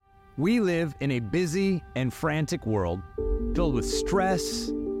We live in a busy and frantic world filled with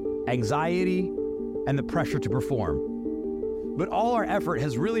stress, anxiety, and the pressure to perform. But all our effort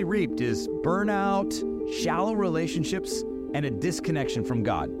has really reaped is burnout, shallow relationships, and a disconnection from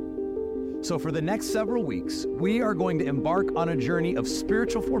God. So for the next several weeks, we are going to embark on a journey of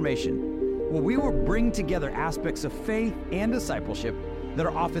spiritual formation where we will bring together aspects of faith and discipleship that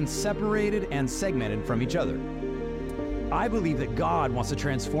are often separated and segmented from each other. I believe that God wants to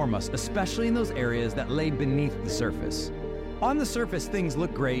transform us, especially in those areas that lay beneath the surface. On the surface, things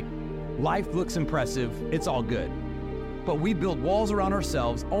look great, life looks impressive, it's all good. But we build walls around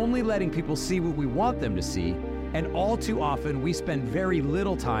ourselves, only letting people see what we want them to see, and all too often we spend very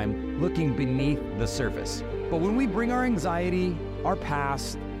little time looking beneath the surface. But when we bring our anxiety, our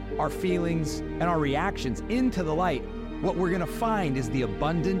past, our feelings, and our reactions into the light, what we're gonna find is the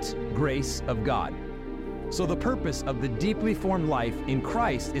abundant grace of God. So the purpose of the deeply formed life in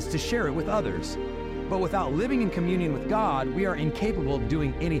Christ is to share it with others. But without living in communion with God, we are incapable of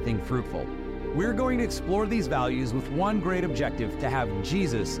doing anything fruitful. We're going to explore these values with one great objective: to have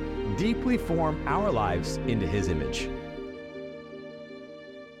Jesus deeply form our lives into His image.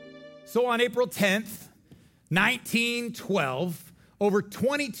 So on April 10th, 1912, over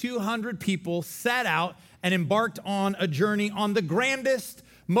 2,200 people set out and embarked on a journey on the grandest,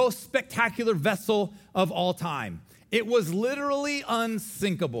 most spectacular vessel of all time. It was literally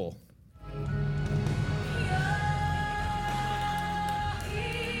unsinkable.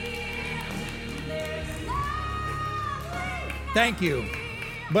 Thank you.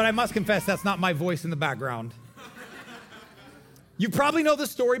 But I must confess, that's not my voice in the background. You probably know the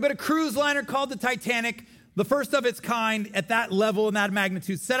story, but a cruise liner called the Titanic, the first of its kind at that level and that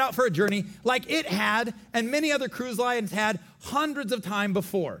magnitude, set out for a journey like it had and many other cruise lines had hundreds of times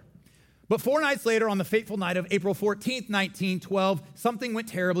before. But 4 nights later, on the fateful night of April 14th, 1912, something went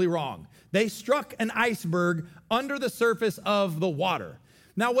terribly wrong. They struck an iceberg under the surface of the water.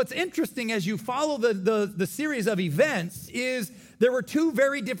 Now, what's interesting as you follow the series of events is there were 2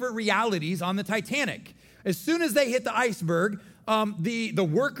 very different realities on the Titanic. As soon as they hit the iceberg, the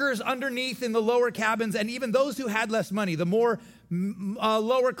workers underneath in the lower cabins, and even those who had less money, the more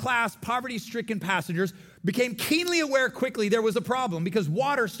lower class, poverty-stricken passengers, became keenly aware quickly there was a problem because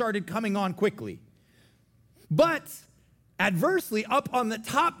water started coming on quickly. But adversely, up on the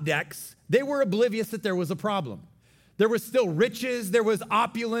top decks, they were oblivious that there was a problem. There was still riches, there was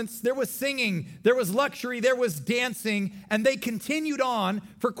opulence, there was singing, there was luxury, there was dancing, and they continued on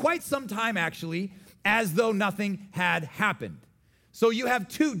for quite some time, actually, as though nothing had happened. So you have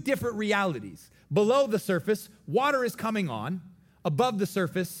 2 different realities. Below the surface, water is coming on. Above the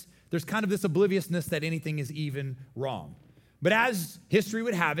surface, there's kind of this obliviousness that anything is even wrong. But as history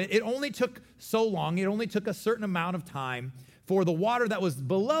would have it, it only took so long, it only took a certain amount of time for the water that was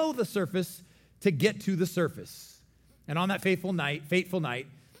below the surface to get to the surface. And on that fateful night,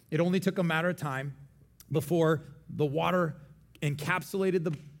 it only took a matter of time before the water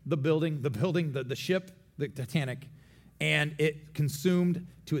encapsulated the ship, the Titanic, and it consumed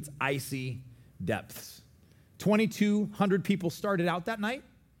to its icy depths. 2,200 people started out that night,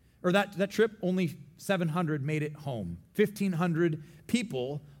 or that trip. Only 700 made it home. 1,500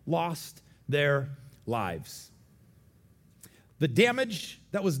 people lost their lives. The damage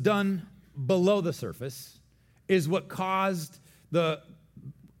that was done below the surface is what was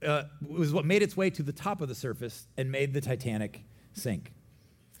what made its way to the top of the surface and made the Titanic sink.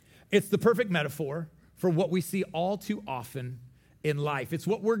 It's the perfect metaphor for what we see all too often in life. It's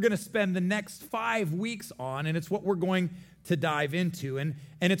what we're going to spend the next 5 weeks on, and it's what we're going to dive into. And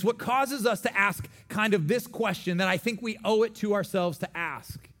it's what causes us to ask kind of this question that I think we owe it to ourselves to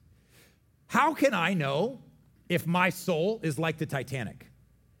ask. How can I know if my soul is like the Titanic?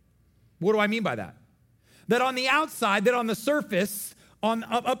 What do I mean by that? That on the outside, that on the surface,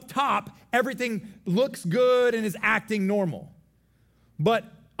 up top, everything looks good and is acting normal. But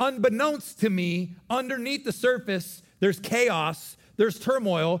unbeknownst to me, underneath the surface, there's chaos, there's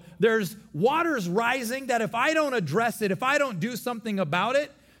turmoil, there's waters rising that if I don't address it, if I don't do something about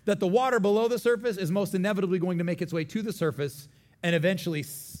it, that the water below the surface is most inevitably going to make its way to the surface and eventually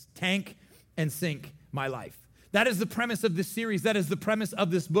tank and sink my life. That is the premise of this series. That is the premise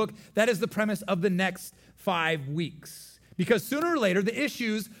of this book. That is the premise of the next 5 weeks. Because sooner or later, the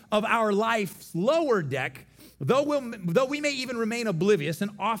issues of our life's lower deck, though we may even remain oblivious,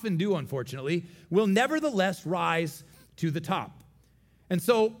 and often do, unfortunately, will nevertheless rise to the top. And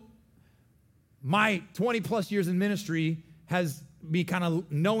so my 20 plus years in ministry has me kind of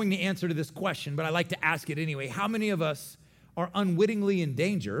knowing the answer to this question, but I like to ask it anyway. How many of us are unwittingly in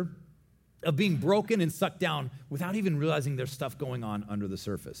danger of being broken and sucked down without even realizing there's stuff going on under the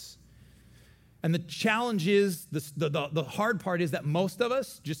surface? And the challenge is, the hard part is that most of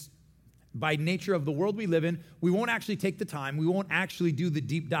us, just by nature of the world we live in, we won't actually take the time. We won't actually do the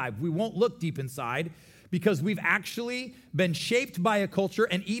deep dive. We won't look deep inside because we've actually been shaped by a culture,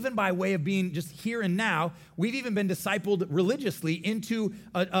 and even by way of being just here and now, we've even been discipled religiously into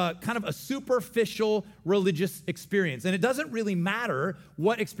a kind of a superficial religious experience. And it doesn't really matter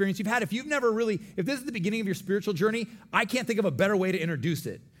what experience you've had. If this is the beginning of your spiritual journey, I can't think of a better way to introduce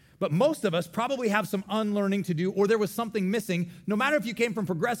it. But most of us probably have some unlearning to do, or there was something missing, no matter if you came from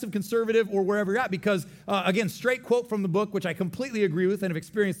progressive, conservative, or wherever you're at, because, again, straight quote from the book, which I completely agree with and have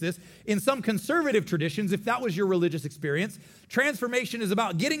experienced this, in some conservative traditions, if that was your religious experience, transformation is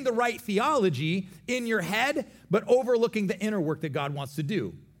about getting the right theology in your head, but overlooking the inner work that God wants to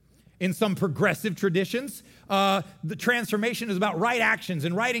do. In some progressive traditions, the transformation is about right actions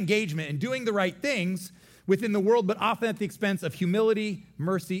and right engagement and doing the right things within the world, but often at the expense of humility,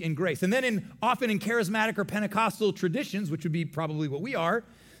 mercy, and grace. And then often in charismatic or Pentecostal traditions, which would be probably what we are,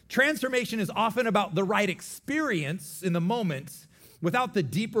 transformation is often about the right experience in the moment without the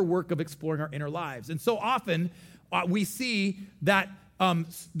deeper work of exploring our inner lives. And so often we see that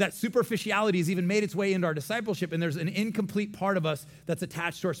superficiality has even made its way into our discipleship, and there's an incomplete part of us that's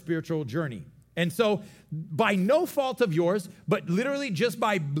attached to our spiritual journey. And so by no fault of yours, but literally just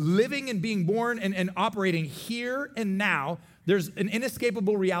by living and being born and operating here and now, there's an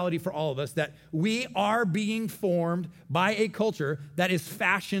inescapable reality for all of us that we are being formed by a culture that is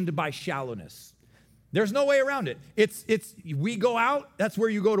fashioned by shallowness. There's no way around it. We go out, that's where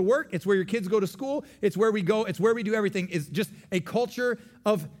you go to work, it's where your kids go to school, it's where we go, it's where we do everything. It's just a culture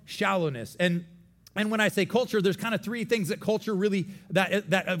of shallowness. And when I say culture, there's kind of three things that culture really, that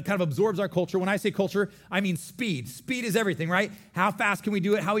kind of absorbs our culture. When I say culture, I mean speed. Speed is everything, right? How fast can we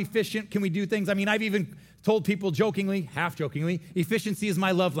do it? How efficient can we do things? I mean, I've even told people jokingly, half jokingly, efficiency is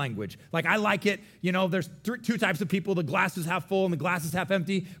my love language. Like, I like it. You know, there's two types of people. The glass is half full and the glass is half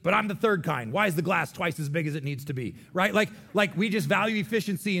empty, but I'm the third kind. Why is the glass twice as big as it needs to be, right? Like we just value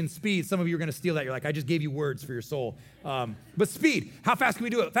efficiency and speed. Some of you are going to steal that. You're like, I just gave you words for your soul. But speed, how fast can we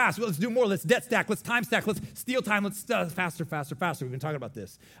do it? Fast. Well, let's do more. Let's debt stack. Let's time stack. Let's steal time. Let's faster. We've been talking about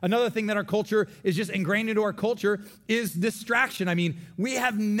this. Another thing that our culture is just ingrained into our culture is distraction. I mean, we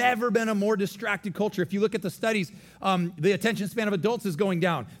have never been a more distracted culture. If you look at the studies, the attention span of adults is going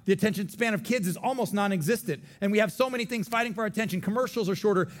down. The attention span of kids is almost non-existent. And we have so many things fighting for our attention. Commercials are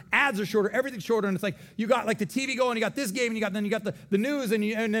shorter. Ads are shorter. Everything's shorter. And it's like, you got like the TV going, you got this game, and then you got the news, and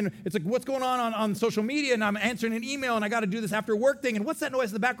then it's like, what's going on social media? And I'm answering an email, and I got to do this after work thing. And what's that noise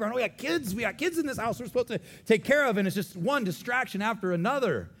in the background? Oh, we got kids in this house we're supposed to take care of. And it's just one distraction after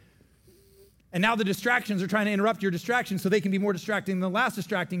another. And now the distractions are trying to interrupt your distraction so they can be more distracting than the last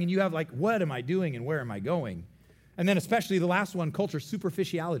distracting. And you have like, what am I doing and where am I going? And then especially the last one, culture,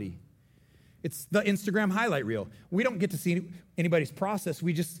 superficiality. It's the Instagram highlight reel. We don't get to see anybody's process.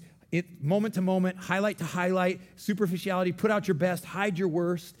 We just, moment to moment, highlight to highlight, superficiality, put out your best, hide your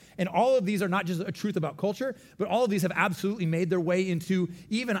worst. And all of these are not just a truth about culture, but all of these have absolutely made their way into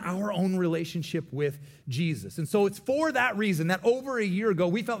even our own relationship with Jesus. And so it's for that reason that over a year ago,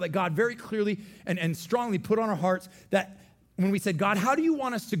 we felt that God very clearly and strongly put on our hearts that when we said, God, how do you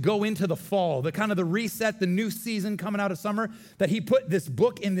want us to go into the fall, the kind of the reset, the new season coming out of summer, that he put this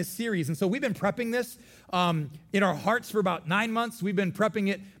book in this series. And so we've been prepping this in our hearts for about 9 months. We've been prepping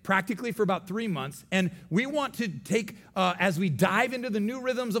it practically for about 3 months. And we want to take, as we dive into the new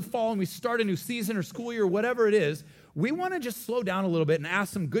rhythms of fall and we start a new season or school year or whatever it is, we want to just slow down a little bit and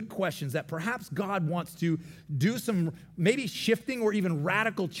ask some good questions that perhaps God wants to do some maybe shifting or even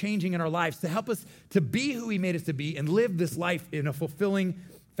radical changing in our lives to help us to be who he made us to be and live this life in a fulfilling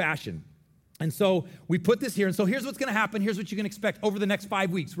fashion. And so we put this here. And so here's what's going to happen. Here's what you can expect over the next 5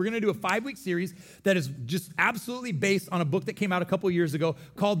 weeks. We're going to do a 5-week series that is just absolutely based on a book that came out a couple years ago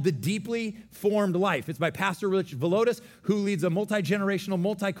called The Deeply Formed Life. It's by Pastor Rich Villodas, who leads a multi-generational,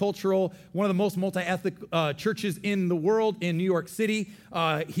 multicultural, one of the most multi-ethnic churches in the world in New York City.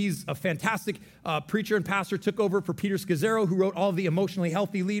 He's a fantastic preacher and pastor, took over for Peter Scazzaro, who wrote all of the Emotionally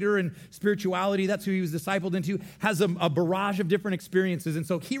Healthy Leader and Spirituality. That's who he was discipled into, has a barrage of different experiences. And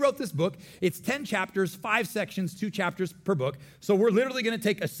so he wrote this book. It's 10 chapters, 5 sections, 2 chapters per book. So we're literally going to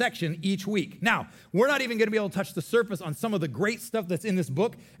take a section each week. Now, we're not even going to be able to touch the surface on some of the great stuff that's in this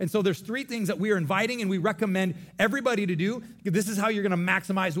book. And so there's 3 things that we are inviting and we recommend everybody to do. This is how you're going to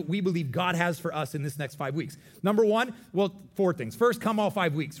maximize what we believe God has for us in this next 5 weeks. Number 1, 4 things. First, come all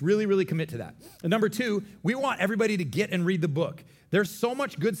 5 weeks. Really, really commit to that. And number 2, we want everybody to get and read the book. There's so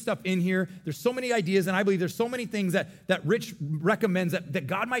much good stuff in here. There's so many ideas, and I believe there's so many things that Rich recommends that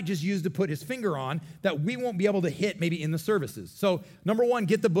God might just use to put his finger on that we won't be able to hit maybe in the services. So number one,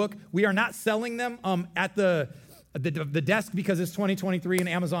 get the book. We are not selling them at the desk because it's 2023 and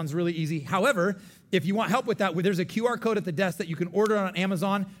Amazon's really easy. However, if you want help with that, there's a QR code at the desk that you can order on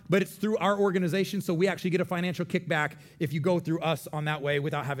Amazon, but it's through our organization, so we actually get a financial kickback if you go through us on that way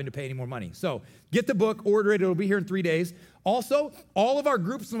without having to pay any more money. So get the book, order it. It'll be here in 3 days. Also, all of our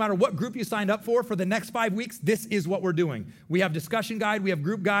groups, no matter what group you signed up for the next 5 weeks, this is what we're doing. We have discussion guide, we have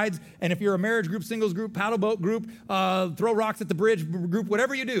group guides, and if you're a marriage group, singles group, paddle boat group, throw rocks at the bridge group,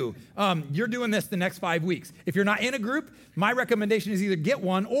 whatever you do, you're doing this the next 5 weeks. If you're not in a group, my recommendation is either get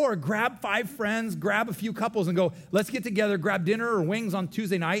one or grab 5 friends, grab a few couples and go, let's get together, grab dinner or wings on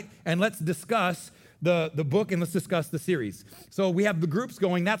Tuesday night, and let's discuss the book and let's discuss the series. So we have the groups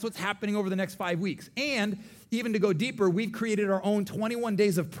going. That's what's happening over the next 5 weeks. And even to go deeper, we've created our own 21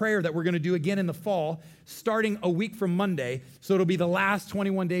 days of prayer that we're going to do again in the fall, starting a week from Monday. So it'll be the last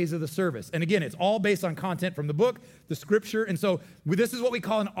 21 days of the service. And again, it's all based on content from the book, the scripture. And so this is what we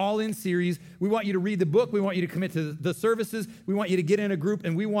call an all-in series. We want you to read the book. We want you to commit to the services. We want you to get in a group,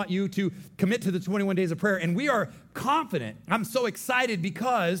 and we want you to commit to the 21 days of prayer. And we are confident. I'm so excited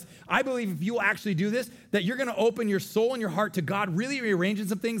because I believe if you will actually do this, that you're going to open your soul and your heart to God really rearranging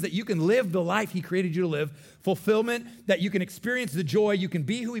some things that you can live the life he created you to live, fulfillment, that you can experience the joy, you can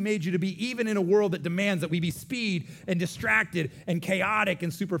be who he made you to be, even in a world that demands that we be speed and distracted and chaotic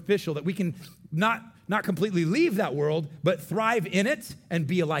and superficial, that we can not completely leave that world, but thrive in it and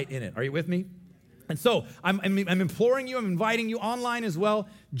be a light in it. Are you with me? And so I'm imploring you, I'm inviting you online as well,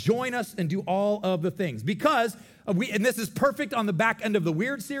 join us and do all of the things. Because and this is perfect on the back end of the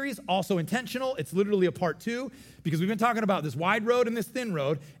Weird series, also intentional. It's literally a part 2, because we've been talking about this wide road and this thin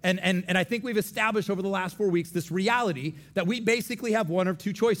road. And I think we've established over the last 4 weeks this reality that we basically have one of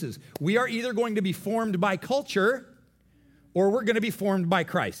 2 choices. We are either going to be formed by culture or we're going to be formed by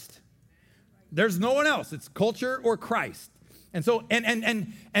Christ. There's no one else. It's culture or Christ. And so,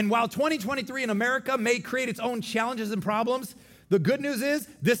 and while 2023 in America may create its own challenges and problems, the good news is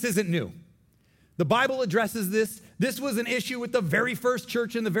this isn't new. The Bible addresses this. This was an issue with the very first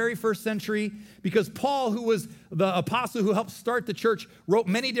church in the very first century, because Paul, who was the apostle who helped start the church, wrote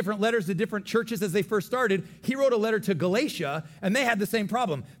many different letters to different churches as they first started. He wrote a letter to Galatia, and they had the same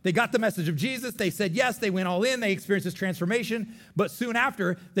problem. They got the message of Jesus. They said yes. They went all in. They experienced this transformation. But soon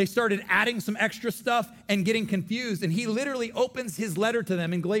after, they started adding some extra stuff and getting confused. And he literally opens his letter to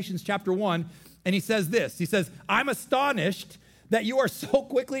them in Galatians chapter 1, and he says this. He says, I'm astonished that you are so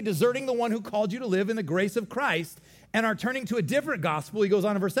quickly deserting the one who called you to live in the grace of Christ and are turning to a different gospel, he goes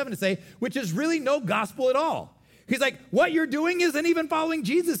on in verse 7 to say, which is really no gospel at all. He's like, what you're doing isn't even following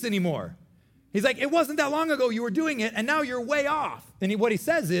Jesus anymore. He's like, it wasn't that long ago you were doing it, and now you're way off. And what he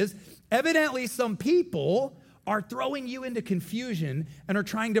says is, evidently some people are throwing you into confusion and are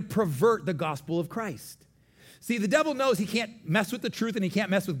trying to pervert the gospel of Christ. See, the devil knows he can't mess with the truth and he can't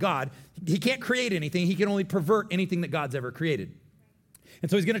mess with God. He can't create anything. He can only pervert anything that God's ever created. And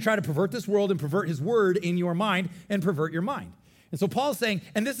so he's going to try to pervert this world and pervert his word in your mind and pervert your mind. And so Paul's saying,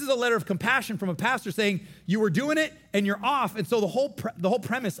 and this is a letter of compassion from a pastor saying, you were doing it and you're off. And so the whole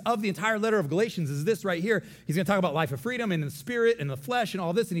premise of the entire letter of Galatians is this right here. He's going to talk about life of freedom and the spirit and the flesh and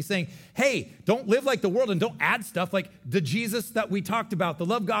all this. And he's saying, hey, don't live like the world and don't add stuff like the Jesus that we talked about, the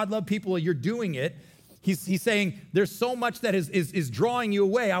love God, love people, you're doing it. He's saying there's so much that is drawing you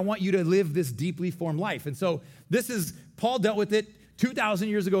away. I want you to live this deeply formed life. And so Paul dealt with it 2,000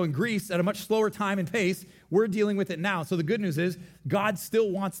 years ago in Greece at a much slower time and pace. We're dealing with it now. So the good news is God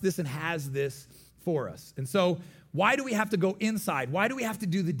still wants this and has this for us. And so why do we have to go inside? Why do we have to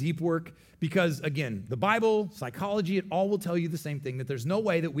do the deep work? Because again, the Bible, psychology, it all will tell you the same thing, that there's no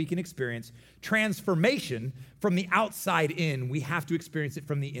way that we can experience transformation from the outside in. We have to experience it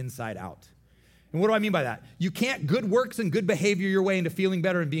from the inside out. And what do I mean by that? You can't good works and good behavior your way into feeling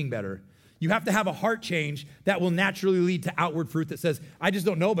better and being better. You have to have a heart change that will naturally lead to outward fruit that says, I just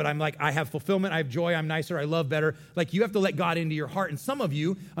don't know, but I have fulfillment, I have joy, I'm nicer, I love better. Like you have to let God into your heart. And some of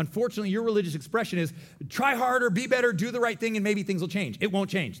you, unfortunately, your religious expression is try harder, be better, do the right thing, and maybe things will change. It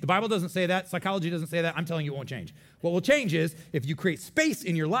won't change. The Bible doesn't say that. Psychology doesn't say that. I'm telling you it won't change. What will change is if you create space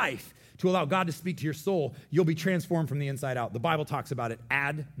in your life to allow God to speak to your soul, you'll be transformed from the inside out. The Bible talks about it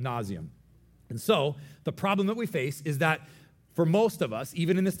ad nauseum. And so the problem that we face is that for most of us,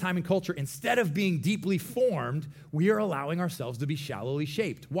 even in this time and culture, instead of being deeply formed, we are allowing ourselves to be shallowly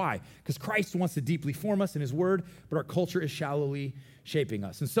shaped. Why? Because Christ wants to deeply form us in his word, but our culture is shallowly shaping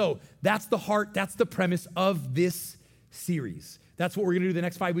us. And so that's the heart, that's the premise of this series. That's what we're going to do the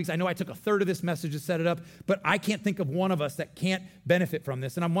next 5 weeks. I know I took a third of this message to set it up, but I can't think of one of us that can't benefit from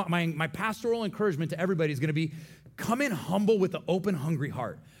this. And my pastoral encouragement to everybody is going to be, come in humble with an open, hungry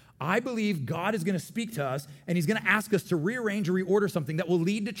heart. I believe God is going to speak to us, and he's going to ask us to rearrange or reorder something that will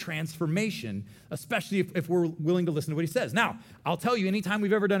lead to transformation, especially if we're willing to listen to what he says. Now, I'll tell you, anytime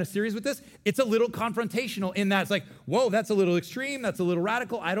we've ever done a series with this, it's a little confrontational in that it's like, whoa, that's a little extreme, that's a little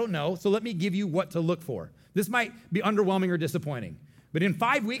radical, I don't know. So let me give you what to look for. This might be underwhelming or disappointing. But in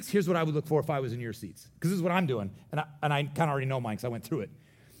 5 weeks, here's what I would look for if I was in your seats. Because this is what I'm doing, and I kind of already know mine because I went through it.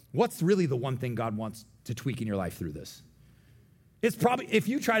 What's really the one thing God wants to tweak in your life through this? It's probably, if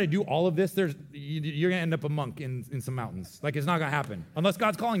you try to do all of this, you're going to end up a monk in some mountains. Like, it's not going to happen unless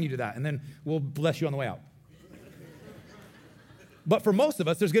God's calling you to that, and then we'll bless you on the way out. But for most of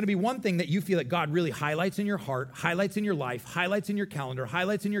us, there's going to be one thing that you feel that God really highlights in your heart, highlights in your life, highlights in your calendar,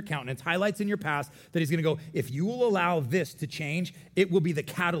 highlights in your countenance, highlights in your past, that he's going to go, if you will allow this to change, it will be the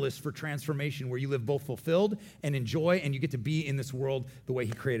catalyst for transformation where you live both fulfilled and enjoy, and you get to be in this world the way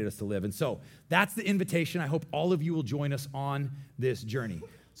he created us to live. And so that's the invitation. I hope all of you will join us on this journey.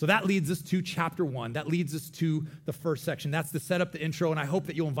 So that leads us to chapter 1. That leads us to the first section. That's the setup, the intro, and I hope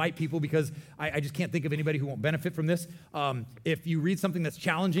that you'll invite people because I just can't think of anybody who won't benefit from this. If you read something that's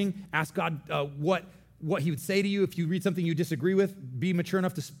challenging, ask God what he would say to you. If you read something you disagree with, be mature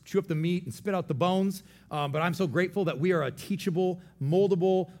enough to chew up the meat and spit out the bones. But I'm so grateful that we are a teachable,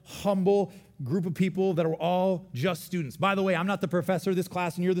 moldable, humble group of people that are all just students. By the way, I'm not the professor of this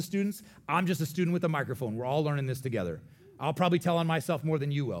class and you're the students. I'm just a student with a microphone. We're all learning this together. I'll probably tell on myself more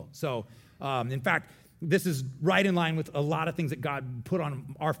than you will. So, in fact, this is right in line with a lot of things that God put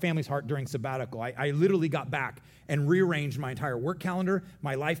on our family's heart during sabbatical. I literally got back and rearranged my entire work calendar,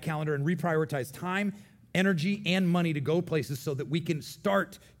 my life calendar, and reprioritized time, energy, and money to go places so that we can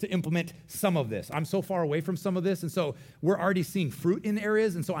start to implement some of this. I'm so far away from some of this, and so we're already seeing fruit in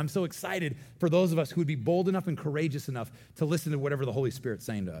areas, and so I'm so excited for those of us who would be bold enough and courageous enough to listen to whatever the Holy Spirit's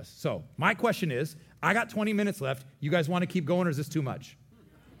saying to us. So my question is, I got 20 minutes left. You guys want to keep going, or is this too much?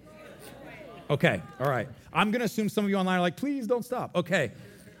 Okay, all right. I'm going to assume some of you online are like, please don't stop. Okay.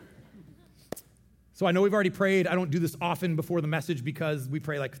 So I know we've already prayed. I don't do this often before the message because we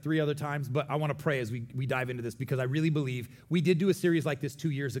pray like 3 other times, but I want to pray as we dive into this because I really believe we did do a series like this 2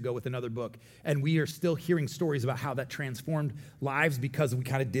 years ago with another book, and we are still hearing stories about how that transformed lives because we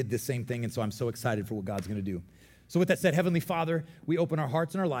kind of did the same thing, and so I'm so excited for what God's going to do. So with that said, Heavenly Father, we open our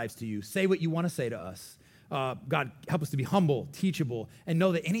hearts and our lives to you. Say what you want to say to us. God, help us to be humble, teachable, and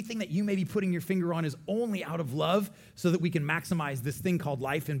know that anything that you may be putting your finger on is only out of love so that we can maximize this thing called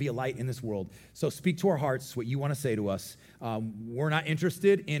life and be a light in this world. So speak to our hearts what you want to say to us. We're not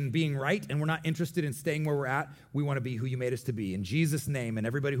interested in being right, and we're not interested in staying where we're at. We want to be who you made us to be. In Jesus' name, and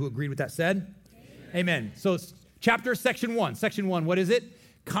everybody who agreed with that said, Amen. So section 1. Section 1, what is it?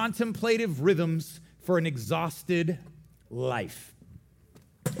 Contemplative rhythms for an exhausted life.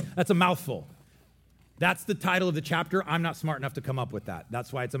 That's a mouthful. That's the title of the chapter. I'm not smart enough to come up with that.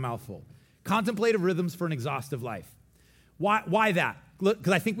 That's why it's a mouthful. Contemplative rhythms for an exhaustive life. Why that?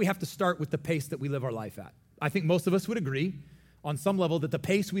 Because I think we have to start with the pace that we live our life at. I think most of us would agree on some level that the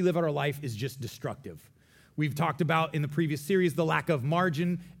pace we live our life is just destructive. We've talked about in the previous series, the lack of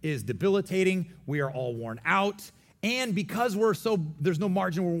margin is debilitating. We are all worn out. And because there's no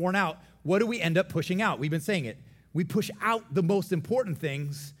margin, we're worn out, what do we end up pushing out? We've been saying it. We push out the most important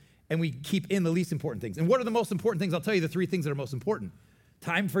things and we keep in the least important things. And what are the most important things? I'll tell you the 3 things that are most important.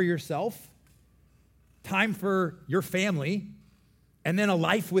 Time for yourself, time for your family, and then a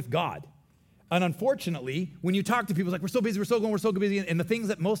life with God. And unfortunately, when you talk to people, it's like, we're so busy, we're so busy. And the things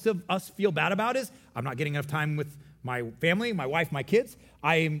that most of us feel bad about is, I'm not getting enough time with my family, my wife, my kids.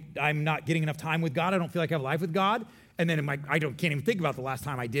 I'm not getting enough time with God. I don't feel like I have a life with God. And then can't even think about the last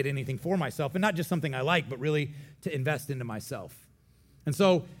time I did anything for myself, and not just something I like, but really to invest into myself. And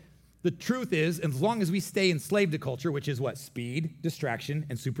so the truth is, as long as we stay enslaved to culture, which is what? Speed, distraction,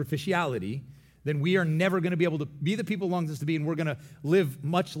 and superficiality, then we are never going to be able to be the people he longs us to be, and we're going to live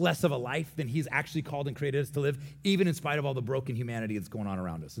much less of a life than he's actually called and created us to live, even in spite of all the broken humanity that's going on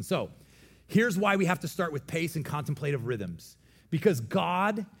around us. And so here's why we have to start with pace and contemplative rhythms, because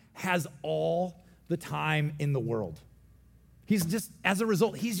God has all the time in the world. As a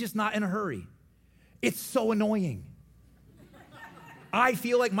result, he's just not in a hurry. It's so annoying. I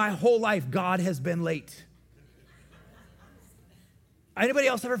feel like my whole life God has been late. Anybody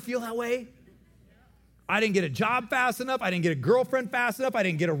else ever feel that way? I didn't get a job fast enough. I didn't get a girlfriend fast enough. I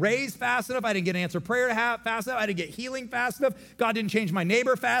didn't get a raise fast enough. I didn't get an answer prayer fast enough. I didn't get healing fast enough. God didn't change my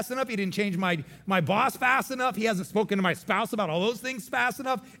neighbor fast enough. He didn't change my boss fast enough. He hasn't spoken to my spouse about all those things fast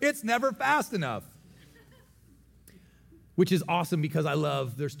enough. It's never fast enough. which is awesome because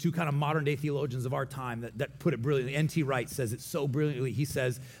there's two kind of modern day theologians of our time that put it brilliantly. N.T. Wright says it so brilliantly. He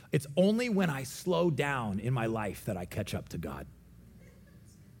says, it's only when I slow down in my life that I catch up to God.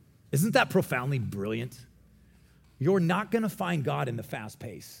 Isn't that profoundly brilliant? You're not going to find God in the fast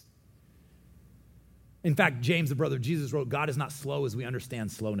pace. In fact, James, the brother of Jesus, wrote, God is not slow as we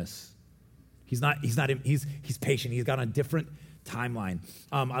understand slowness. He's patient. He's got a different timeline.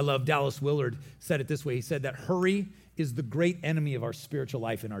 I love Dallas Willard said it this way. He said that hurry is the great enemy of our spiritual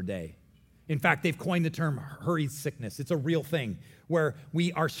life in our day. In fact, they've coined the term hurry sickness. It's a real thing where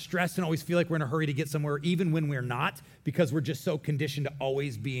we are stressed and always feel like we're in a hurry to get somewhere, even when we're not, because we're just so conditioned to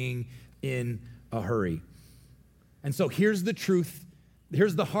always being in a hurry. And so here's the truth.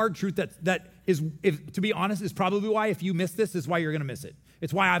 Here's the hard truth that is, to be honest, is probably why if you miss this, is why you're going to miss it.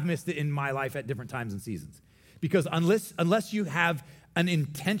 It's why I've missed it in my life at different times and seasons. Because unless you have an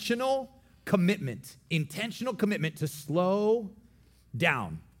intentional commitment to slow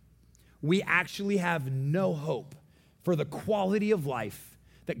down, we actually have no hope for the quality of life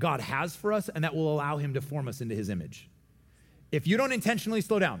that God has for us and that will allow him to form us into his image. If you don't intentionally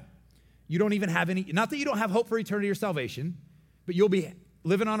slow down, you don't even have any, not that you don't have hope for eternity or salvation, but you'll be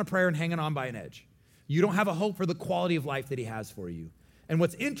living on a prayer and hanging on by an edge. You don't have a hope for the quality of life that he has for you. And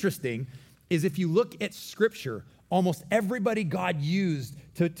what's interesting is if you look at Scripture, almost everybody God used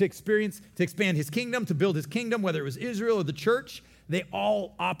to expand his kingdom, to build his kingdom, whether it was Israel or the church, they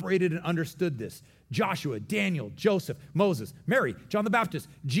all operated and understood this. Joshua, Daniel, Joseph, Moses, Mary, John the Baptist,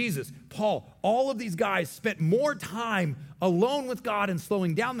 Jesus, Paul, all of these guys spent more time alone with God and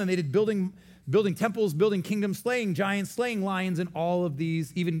slowing down than they did building temples, building kingdoms, slaying giants, slaying lions, and all of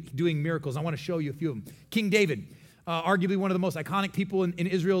these, even doing miracles. I want to show you a few of them. King David, arguably one of the most iconic people in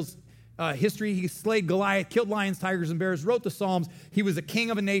Israel's history. He slayed Goliath, killed lions, tigers, and bears, wrote the Psalms. He was a king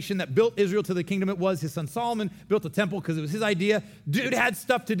of a nation that built Israel to the kingdom it was. His son Solomon built a temple because it was his idea. Dude had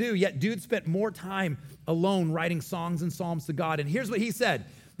stuff to do, yet dude spent more time alone writing songs and psalms to God. And here's what he said.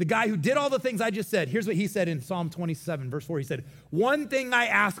 The guy who did all the things I just said, here's what he said in Psalm 27, verse 4. He said, "One thing I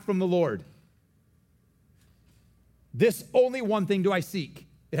ask from the Lord. This only one thing do I seek."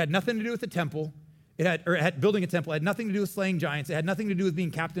 It had nothing to do with the temple. It had building a temple. It had nothing to do with slaying giants. It had nothing to do with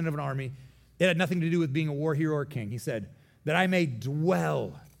being captain of an army. It had nothing to do with being a war hero or king. He said, that I may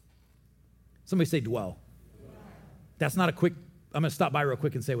dwell. Somebody say dwell. That's not a quick, I'm going to stop by real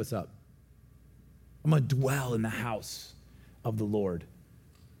quick and say what's up. I'm going to dwell in the house of the Lord.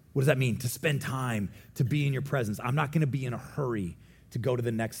 What does that mean? To spend time, to be in your presence. I'm not going to be in a hurry to go to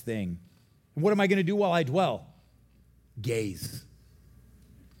the next thing. And what am I going to do while I dwell? Gaze.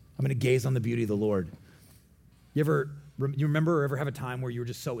 I'm going to gaze on the beauty of the Lord. You remember or ever have a time where you were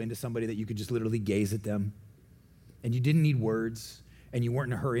just so into somebody that you could just literally gaze at them and you didn't need words and you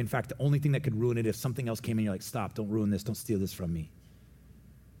weren't in a hurry? In fact, the only thing that could ruin it if something else came in, you're like, stop, don't ruin this, don't steal this from me.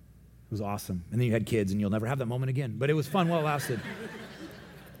 It was awesome. And then you had kids and you'll never have that moment again, but it was fun while it lasted.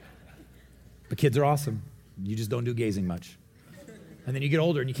 But kids are awesome. You just don't do gazing much. And then you get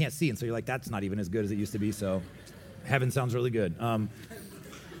older and you can't see, and so you're like, that's not even as good as it used to be, so heaven sounds really good.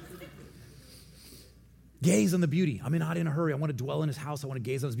 Gaze on the beauty. I'm not in a hurry. I want to dwell in his house. I want to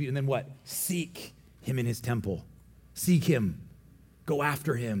gaze on his beauty. And then what? Seek him in his temple. Seek him. Go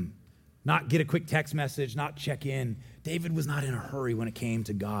after him. Not get a quick text message, not check in. David was not in a hurry when it came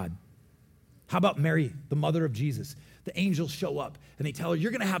to God. How about Mary, the mother of Jesus? The angels show up and they tell her, you're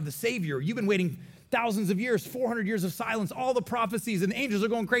going to have the Savior. You've been waiting thousands of years, 400 years of silence, all the prophecies, and the angels are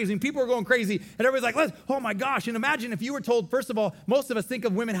going crazy, and people are going crazy, and everybody's like, oh my gosh. And imagine if you were told, first of all, most of us think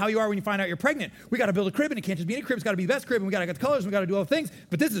of women how you are when you find out you're pregnant. We got to build a crib, and it can't just be any crib. It's got to be the best crib, and we got to get the colors, and we got to do all the things.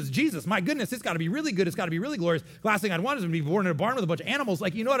 But this is Jesus. My goodness, it's got to be really good. It's got to be really glorious. The last thing I'd want is to be born in a barn with a bunch of animals.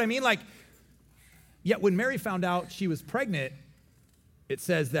 Like, you know what I mean? Like, yet when Mary found out she was pregnant, it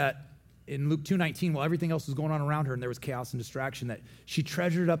says that in Luke 2:19, while everything else was going on around her and there was chaos and distraction, that she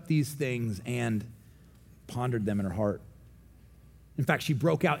treasured up these things and pondered them in her heart. In fact, she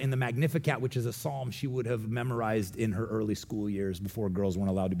broke out in the Magnificat, which is a psalm she would have memorized in her early school years before girls weren't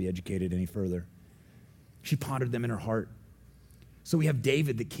allowed to be educated any further. She pondered them in her heart. So we have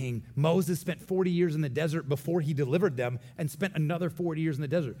David, the king. Moses spent 40 years in the desert before he delivered them and spent another 40 years in the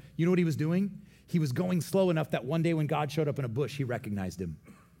desert. You know what he was doing? He was going slow enough that one day when God showed up in a bush, he recognized him.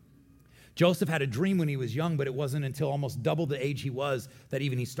 Joseph had a dream when he was young, but it wasn't until almost double the age he was that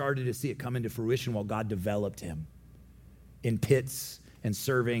even he started to see it come into fruition while God developed him in pits and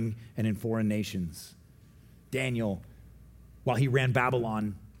serving and in foreign nations. Daniel, while he ran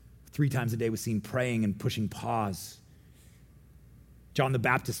Babylon 3 times a day, was seen praying and pushing pause. John the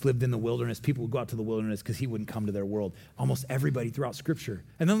Baptist lived in the wilderness. People would go out to the wilderness because he wouldn't come to their world. Almost everybody throughout Scripture.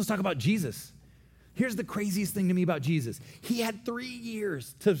 And then let's talk about Jesus. Here's the craziest thing to me about Jesus. He had 3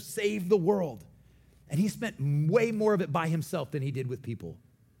 years to save the world, and he spent way more of it by himself than he did with people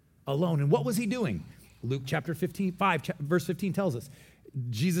alone. And what was he doing? Luke chapter 5, verse 15 tells us,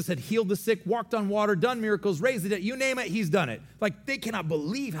 Jesus had healed the sick, walked on water, done miracles, raised the dead. You name it, he's done it. Like, they cannot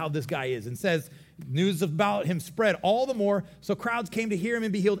believe how this guy is. And says, news about him spread all the more, so crowds came to hear him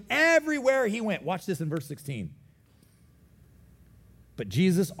and be healed everywhere he went. Watch this in verse 16. But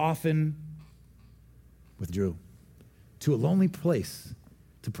Jesus often withdrew to a lonely place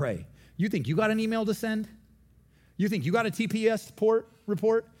to pray. You think you got an email to send? You think you got a TPS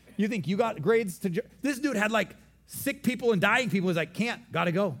report? You think you got grades to... This dude had like sick people and dying people. He's like,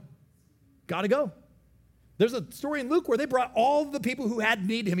 gotta go. There's a story in Luke where they brought all the people who had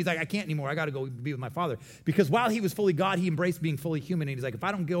need to him. He's like, I can't anymore. I got to go be with my Father. Because while he was fully God, he embraced being fully human. And he's like, if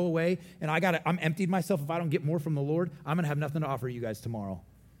I don't go away and I'm emptied myself, if I don't get more from the Lord, I'm going to have nothing to offer you guys tomorrow.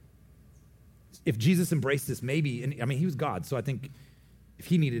 If Jesus embraced this, maybe, and I mean, he was God. So I think if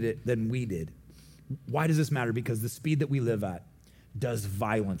he needed it, then we did. Why does this matter? Because the speed that we live at does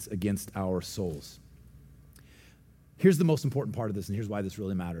violence against our souls. Here's the most important part of this, and here's why this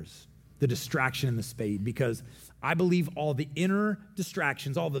really matters. The distraction and the speed, because I believe all the inner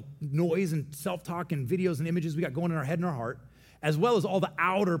distractions, all the noise and self-talk and videos and images we got going in our head and our heart, as well as all the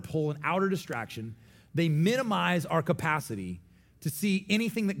outer pull and outer distraction, they minimize our capacity to see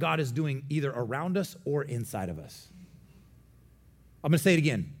anything that God is doing either around us or inside of us. I'm going to say it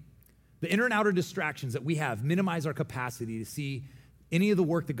again. The inner and outer distractions that we have minimize our capacity to see any of the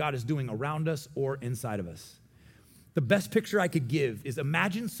work that God is doing around us or inside of us. The best picture I could give is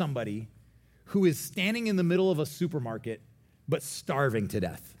imagine somebody who is standing in the middle of a supermarket but starving to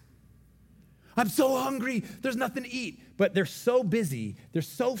death. I'm so hungry, there's nothing to eat. But they're so busy, they're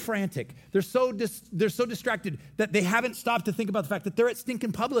so frantic, they're so distracted that they haven't stopped to think about the fact that they're at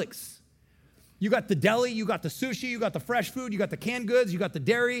stinking Publix. You got the deli, you got the sushi, you got the fresh food, you got the canned goods, you got the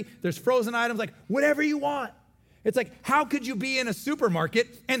dairy, there's frozen items, like whatever you want. It's like, how could you be in a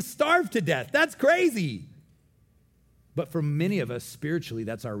supermarket and starve to death? That's crazy. But for many of us, spiritually,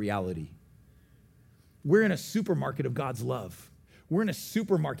 that's our reality. We're in a supermarket of God's love. We're in a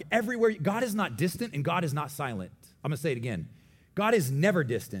supermarket everywhere. God is not distant and God is not silent. I'm going to say it again. God is never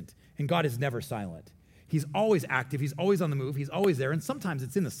distant and God is never silent. He's always active. He's always on the move. He's always there. And sometimes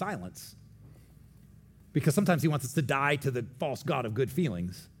it's in the silence because sometimes he wants us to die to the false god of good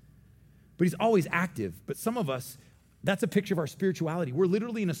feelings. But he's always active. But some of us, that's a picture of our spirituality. We're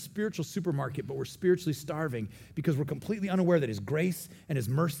literally in a spiritual supermarket, but we're spiritually starving because we're completely unaware that his grace and his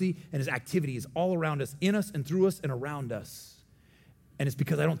mercy and his activity is all around us, in us and through us and around us. And it's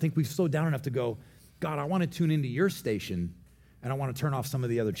because I don't think we've slowed down enough to go, God, I want to tune into your station and I want to turn off some of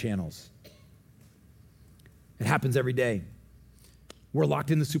the other channels. It happens every day. We're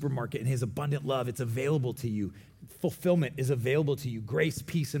locked in the supermarket and his abundant love, it's available to you. Fulfillment is available to you. Grace,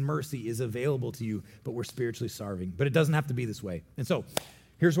 peace, and mercy is available to you, but we're spiritually starving. But it doesn't have to be this way. And so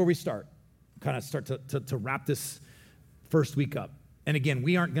here's where we start to wrap this first week up. And again,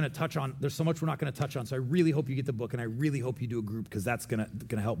 we aren't going to touch on, there's so much we're not going to touch on, so I really hope you get the book, and I really hope you do a group because that's going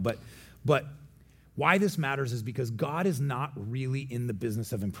to help. But why this matters is because God is not really in the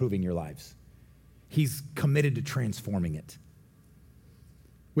business of improving your lives. He's committed to transforming it,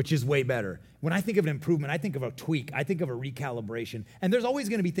 which is way better. When I think of an improvement, I think of a tweak, I think of a recalibration. And there's always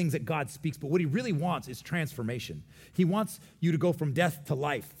going to be things that God speaks, but what he really wants is transformation. He wants you to go from death to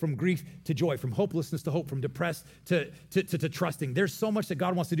life, from grief to joy, from hopelessness to hope, from depressed to trusting. There's so much that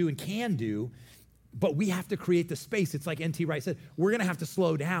God wants to do and can do, but we have to create the space. It's like N.T. Wright said, we're going to have to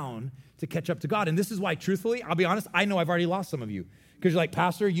slow down to catch up to God. And this is why, truthfully, I'll be honest, I know I've already lost some of you because you're like,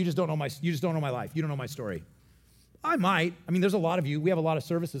 Pastor, you just don't know my life. You don't know my story. I might. I mean, there's a lot of you. We have a lot of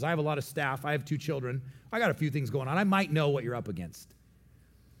services. I have a lot of staff. I have 2 children. I got a few things going on. I might know what you're up against.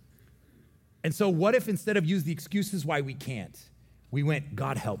 And so what if instead of use the excuses why we can't, we went,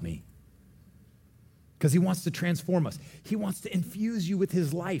 God help me? Because he wants to transform us. He wants to infuse you with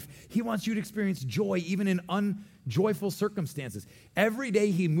his life. He wants you to experience joy even in unjoyful circumstances. Every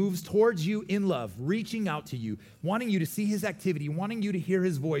day he moves towards you in love, reaching out to you, wanting you to see his activity, wanting you to hear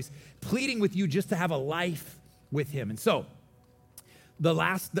his voice, pleading with you just to have a life with him. And so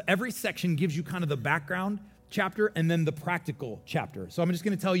every section gives you kind of the background chapter and then the practical chapter. So I'm just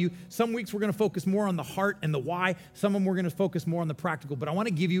going to tell you, some weeks we're going to focus more on the heart and the why. Some of them we're going to focus more on the practical. But I want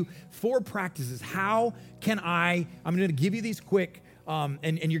to give you 4 practices. How can I'm going to give you these quick, and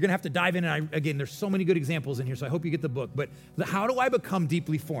you're going to have to dive in. And again, there's so many good examples in here, so I hope you get the book. But how do I become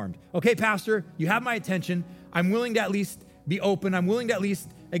deeply formed? Okay, Pastor, you have my attention. I'm willing to at least be open. I'm willing to at least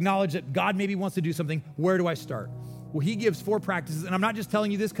acknowledge that God maybe wants to do something. Where do I start? Well, he gives 4 practices, and I'm not just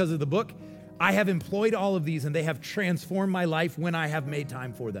telling you this because of the book. I have employed all of these and they have transformed my life when I have made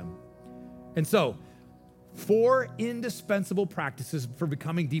time for them. And so, 4 indispensable practices for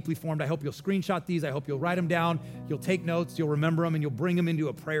becoming deeply formed. I hope you'll screenshot these. I hope you'll write them down. You'll take notes. You'll remember them, and you'll bring them into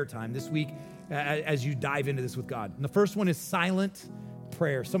a prayer time this week as you dive into this with God. And the first one is silent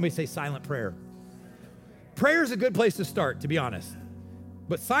prayer. Somebody say silent prayer. Prayer is a good place to start, to be honest.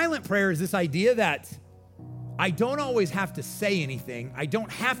 But silent prayer is this idea that I don't always have to say anything. I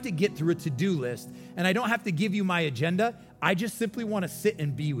don't have to get through a to-do list, and I don't have to give you my agenda. I just simply want to sit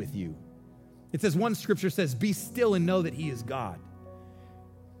and be with you. It says, one scripture says, be still and know that he is God.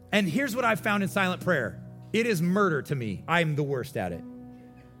 And here's what I've found in silent prayer. It is murder to me. I'm the worst at it.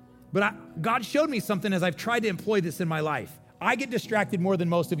 But God showed me something as I've tried to employ this in my life. I get distracted more than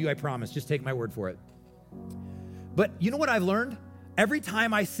most of you, I promise. Just take my word for it. But you know what I've learned? Every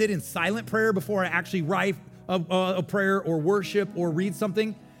time I sit in silent prayer before I actually write a prayer or worship or read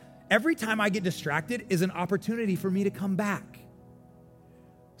something, every time I get distracted is an opportunity for me to come back.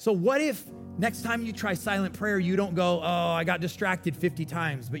 So what if next time you try silent prayer, you don't go, oh, I got distracted 50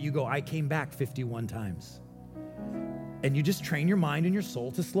 times, but you go, I came back 51 times. And you just train your mind and your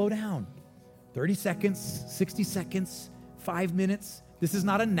soul to slow down. 30 seconds, 60 seconds, 5 minutes. This is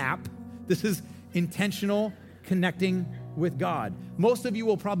not a nap. This is intentional connecting with God. Most of you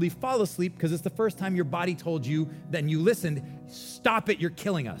will probably fall asleep because it's the first time your body told you, then you listened, stop it, you're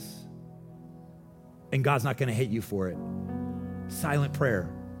killing us. And God's not gonna hate you for it. Silent prayer.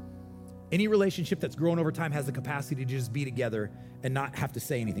 Any relationship that's grown over time has the capacity to just be together and not have to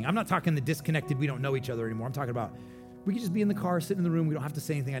say anything. I'm not talking the disconnected, we don't know each other anymore. I'm talking about we can just be in the car, sit in the room, we don't have to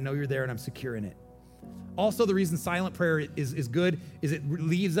say anything. I know you're there and I'm secure in it. Also, the reason silent prayer is good is it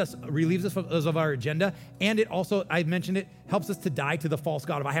relieves us of our agenda, and it also, I mentioned it, helps us to die to the false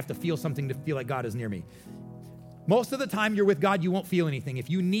God of I have to feel something to feel like God is near me. Most of the time you're with God, you won't feel anything. If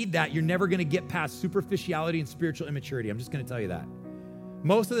you need that, you're never gonna get past superficiality and spiritual immaturity. I'm just gonna tell you that.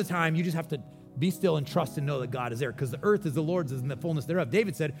 Most of the time, you just have to be still and trust and know that God is there because the earth is the Lord's and the fullness thereof.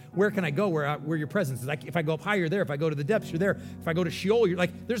 David said, where can I go where your presence is? Like, if I go up high, you're there. If I go to the depths, you're there. If I go to Sheol, you're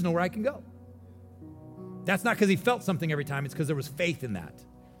like, there's nowhere I can go. That's not because he felt something every time. It's because there was faith in that.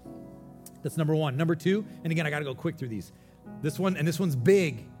 That's number one. Number two, and again, I got to go quick through these. This one's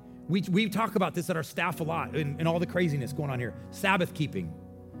big. We talk about this at our staff a lot and all the craziness going on here. Sabbath keeping.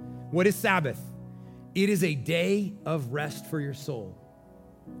 What is Sabbath? It is a day of rest for your soul.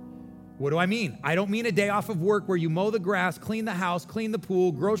 What do I mean? I don't mean a day off of work where you mow the grass, clean the house, clean the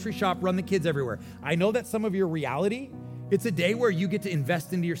pool, grocery shop, run the kids everywhere. I know that's some of your reality. It's a day where you get to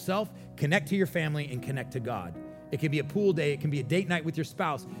invest into yourself, connect to your family, and connect to God. It can be a pool day. It can be a date night with your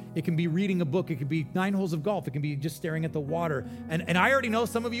spouse. It can be reading a book. It can be 9 holes of golf. It can be just staring at the water. And I already know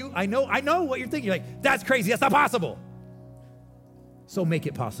some of you, I know what you're thinking. You're like, that's crazy. That's not possible. So make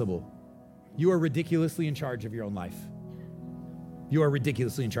it possible. You are ridiculously in charge of your own life. You are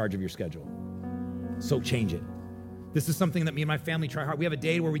ridiculously in charge of your schedule. So change it. This is something that me and my family try hard. We have a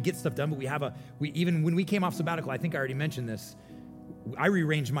day where we get stuff done, but even when we came off sabbatical, I think I already mentioned this, I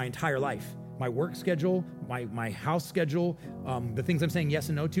rearranged my entire life. My work schedule, my house schedule, the things I'm saying yes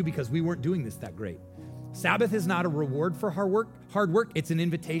and no to because we weren't doing this that great. Sabbath is not a reward for hard work. It's an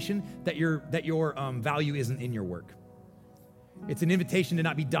invitation that your value isn't in your work. It's an invitation to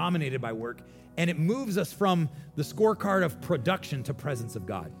not be dominated by work. And it moves us from the scorecard of production to presence of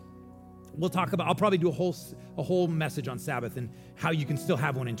God. I'll probably do a whole message on Sabbath and how you can still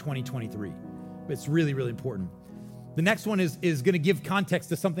have one in 2023. But it's really, really important. The next one is going to give context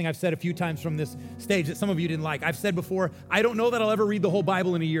to something I've said a few times from this stage that some of you didn't like. I've said before, I don't know that I'll ever read the whole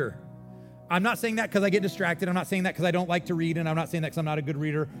Bible in a year. I'm not saying that because I get distracted. I'm not saying that because I don't like to read, and I'm not saying that because I'm not a good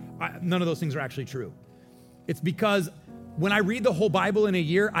reader. None of those things are actually true. It's because when I read the whole Bible in a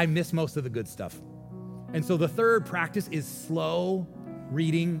year, I miss most of the good stuff. And so the third practice is slow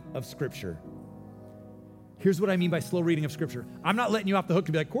reading of Scripture. Here's what I mean by slow reading of Scripture. I'm not letting you off the hook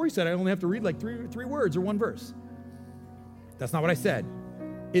to be like, Corey said I only have to read like three words or one verse. That's not what I said.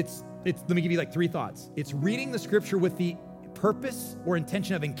 Let me give you like 3 thoughts. It's reading the Scripture with the purpose or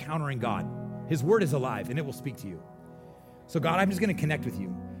intention of encountering God. His word is alive and it will speak to you. So God, I'm just going to connect with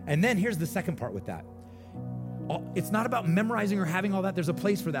you. And then here's the second part with that. It's not about memorizing or having all that. There's a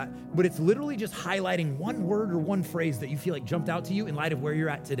place for that. But it's literally just highlighting one word or one phrase that you feel like jumped out to you in light of where you're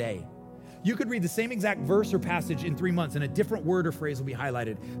at today. You could read the same exact verse or passage in 3 months and a different word or phrase will be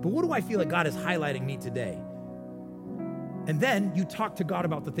highlighted. But what do I feel like God is highlighting me today? And then you talk to God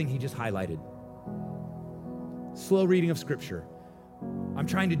about the thing he just highlighted. Slow reading of Scripture. I'm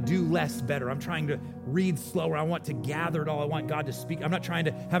trying to do less better. I'm trying to read slower. I want to gather it all. I want God to speak. I'm not trying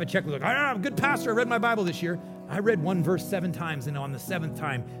to have a checklist like, I'm a good pastor. I read my Bible this year. I read one verse 7 times, and on the 7th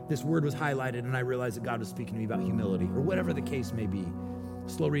time, this word was highlighted, and I realized that God was speaking to me about humility, or whatever the case may be.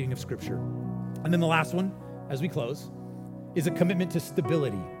 Slow reading of Scripture. And then the last one, as we close, is a commitment to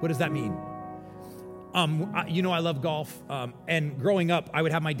stability. What does that mean? I love golf, and growing up, I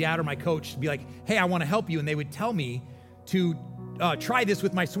would have my dad or my coach be like, hey, I want to help you, and they would tell me to try this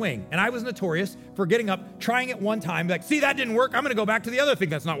with my swing. And I was notorious for getting up, trying it one time, like, see, that didn't work. I'm going to go back to the other thing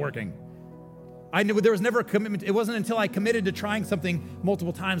that's not working. I knew there was never a commitment. It wasn't until I committed to trying something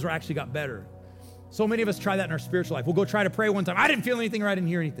multiple times where I actually got better. So many of us try that in our spiritual life. We'll go try to pray one time. I didn't feel anything or I didn't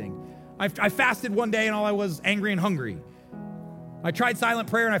hear anything. I fasted one day and all I was angry and hungry. I tried silent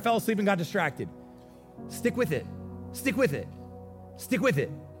prayer and I fell asleep and got distracted. Stick with it. Stick with it. Stick with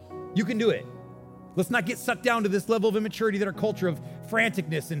it. You can do it. Let's not get sucked down to this level of immaturity that our culture of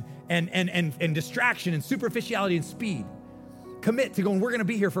franticness and distraction and superficiality and speed. Commit to going, we're going to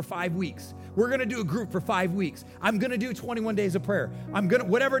be here for 5 weeks. We're going to do a group for 5 weeks. I'm going to do 21 days of prayer.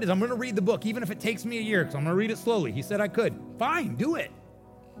 Whatever it is, I'm going to read the book, even if it takes me a year, because I'm going to read it slowly. He said I could. Fine, do it.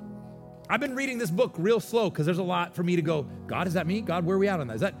 I've been reading this book real slow because there's a lot for me to go, God, is that me? God, where are we at on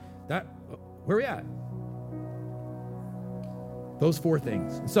that? Is that where are we at? Those 4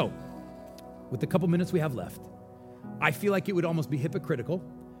 things. So, with the couple minutes we have left, I feel like it would almost be hypocritical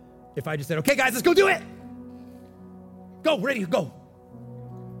if I just said, okay, guys, let's go do it. Go, ready, go.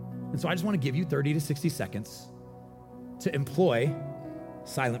 And so I just want to give you 30 to 60 seconds to employ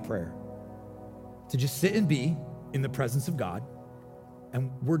silent prayer, to just sit and be in the presence of God.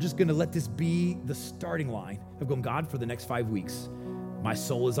 And we're just going to let this be the starting line of going, God, for the next 5 weeks, my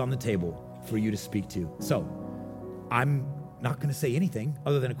soul is on the table for you to speak to. So I'm not going to say anything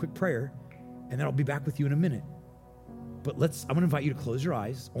other than a quick prayer, and then I'll be back with you in a minute. But I'm going to invite you to close your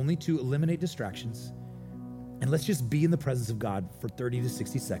eyes, only to eliminate distractions. And let's just be in the presence of God for 30 to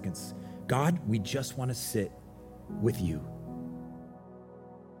 60 seconds. God, we just want to sit with you.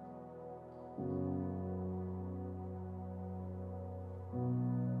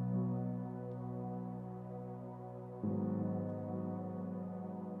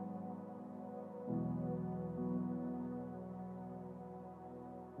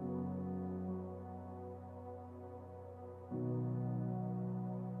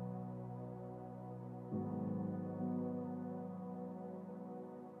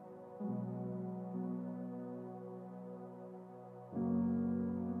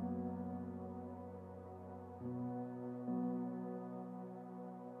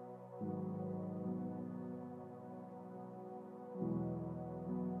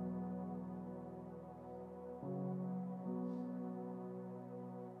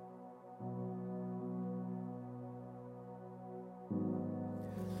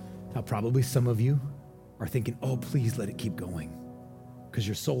 Now, probably some of you are thinking, oh, please let it keep going, because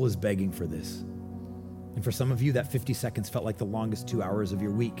your soul is begging for this. And for some of you, that 50 seconds felt like the longest 2 hours of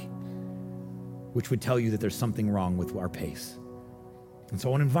your week, which would tell you that there's something wrong with our pace. And so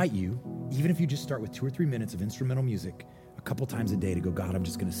I want to invite you, even if you just start with 2 or 3 minutes of instrumental music a couple times a day, to go, God, I'm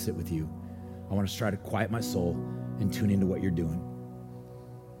just going to sit with you. I want to try to quiet my soul and tune into what you're doing.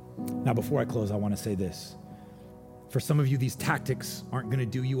 Now, before I close, I want to say this. For some of you, these tactics aren't going to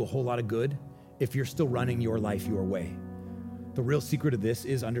do you a whole lot of good if you're still running your life your way. The real secret of this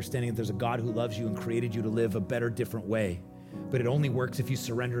is understanding that there's a God who loves you and created you to live a better, different way. But it only works if you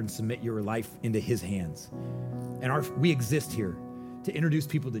surrender and submit your life into his hands. And we exist here to introduce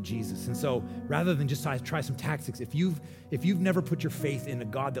people to Jesus. And so rather than just try some tactics, if you've never put your faith in a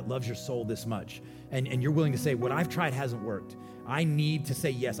God that loves your soul this much, and you're willing to say, what I've tried hasn't worked, I need to say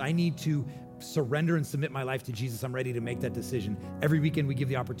yes. I need to surrender and submit my life to Jesus. I'm ready to make that decision. Every weekend we give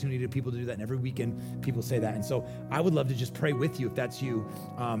the opportunity to people to do that, and every weekend people say that. And so I would love to just pray with you if that's you,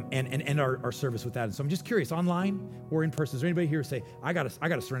 and end our service with that. And so I'm just curious, online or in person, is there anybody here who say, I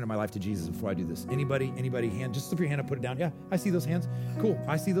gotta surrender my life to Jesus before I do this? Anybody hand? Just slip your hand up, put it down. Yeah, I see those hands. Cool,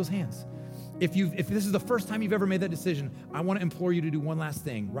 I see those hands. If this is the first time you've ever made that decision, I want to implore you to do one last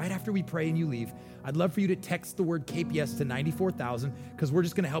thing. Right after we pray and you leave, I'd love for you to text the word Cape Yes to 94,000, because we're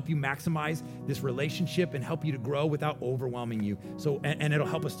just going to help you maximize this relationship and help you to grow without overwhelming you. So, and it'll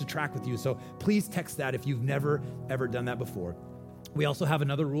help us to track with you. So please text that if you've never, ever done that before. We also have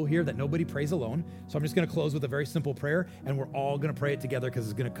another rule here that nobody prays alone. So I'm just going to close with a very simple prayer, and we're all going to pray it together because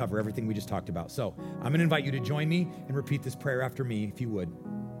it's going to cover everything we just talked about. So I'm going to invite you to join me and repeat this prayer after me, if you would.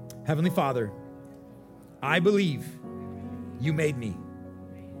 Heavenly Father, I believe you made me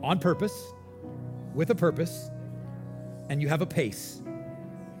on purpose, with a purpose, and you have a pace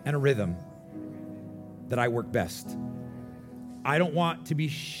and a rhythm that I work best. I don't want to be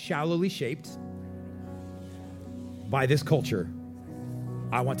shallowly shaped by this culture.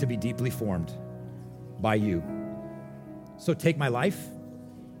 I want to be deeply formed by you. So take my life,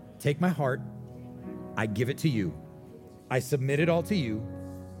 take my heart, I give it to you. I submit it all to you.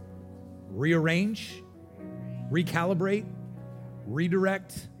 Rearrange, recalibrate,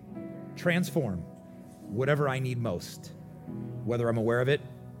 redirect, transform whatever I need most, whether I'm aware of it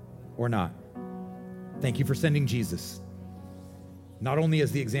or not. Thank you for sending Jesus, not only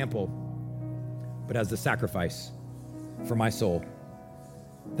as the example, but as the sacrifice for my soul.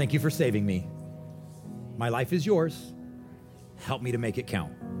 Thank you for saving me. My life is yours. Help me to make it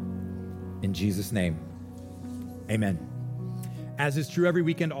count. In Jesus' name, amen. As is true every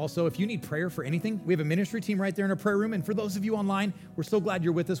weekend also, if you need prayer for anything, we have a ministry team right there in our prayer room. And for those of you online, we're so glad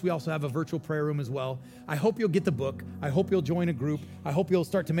you're with us. We also have a virtual prayer room as well. I hope you'll get the book. I hope you'll join a group. I hope you'll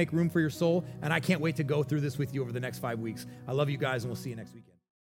start to make room for your soul. And I can't wait to go through this with you over the next 5 weeks. I love you guys, and we'll see you next weekend.